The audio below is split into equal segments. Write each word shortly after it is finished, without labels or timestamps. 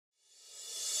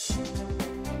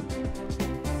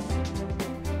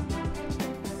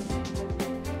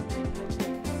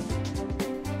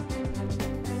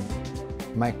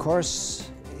My course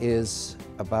is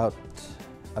about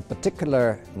a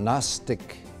particular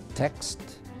Gnostic text,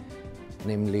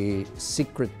 namely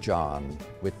Secret John,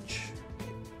 which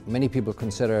many people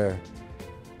consider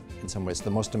in some ways the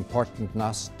most important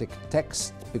Gnostic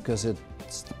text because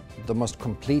it's the most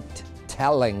complete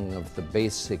telling of the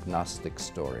basic Gnostic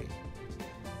story.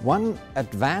 One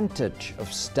advantage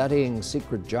of studying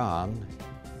Secret John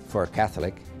for a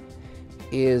Catholic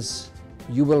is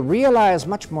you will realize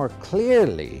much more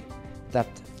clearly that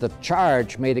the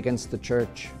charge made against the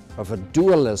Church of a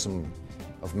dualism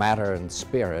of matter and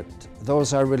spirit,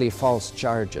 those are really false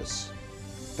charges.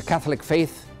 The Catholic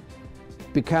faith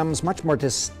becomes much more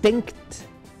distinct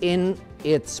in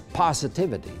its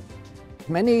positivity.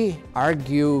 Many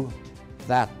argue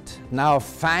that now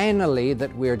finally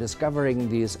that we're discovering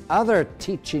these other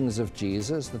teachings of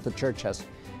Jesus that the Church has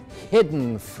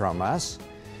hidden from us,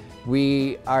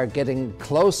 we are getting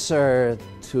closer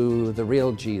to the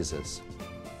real Jesus.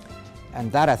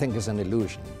 And that, I think, is an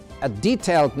illusion. A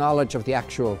detailed knowledge of the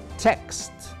actual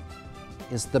text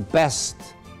is the best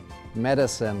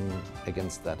medicine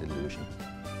against that illusion.